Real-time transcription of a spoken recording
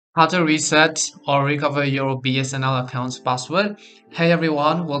How to reset or recover your BSNL account's password. Hey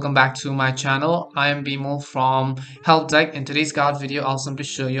everyone, welcome back to my channel. I am Bimo from Help Deck. In today's guide video, I'll simply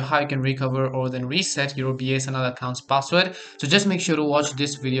show you how you can recover or then reset your BSNL account's password. So just make sure to watch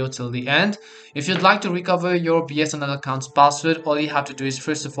this video till the end. If you'd like to recover your BSNL account's password, all you have to do is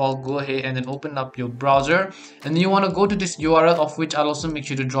first of all go ahead and then open up your browser, and then you want to go to this URL, of which I'll also make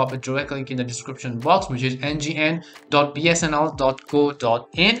sure to drop a direct link in the description box, which is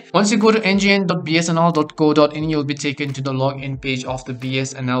ngn.bsnl.co.in. Once you go to ngn.bsnl.co.in, you'll be taken to the login page of the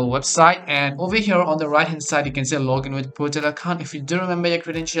BSNL website, and over here on the right hand side you can say login with portal account. If you do remember your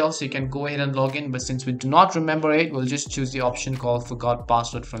credentials, you can go ahead and log in, but since we do not remember it, we'll just choose the option called forgot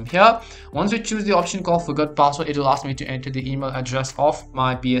password from here. Once we choose the option called forgot password, it will ask me to enter the email address of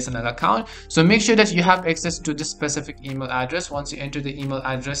my BSNL account. So make sure that you have access to this specific email address. Once you enter the email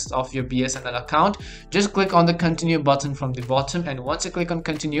address of your BSNL account, just click on the continue button from the bottom, and once you click on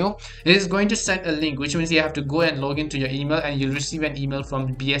continue, it is going to send a link, which means you have to go and log into your email, and you'll receive an email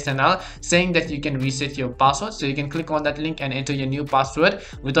from BSNL saying that you can reset your password. So you can click on that link and enter your new password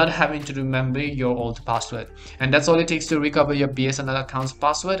without having to remember your old password. And that's all it takes to recover your BSNL account's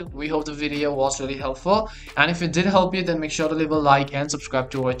password. We hope the video was really helpful, and if it did help you, then make sure to leave a like and subscribe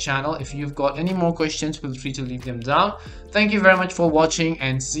to our channel. If you've got any more questions, feel free to leave them down. Thank you very much for watching,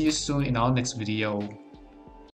 and see you soon in our next video.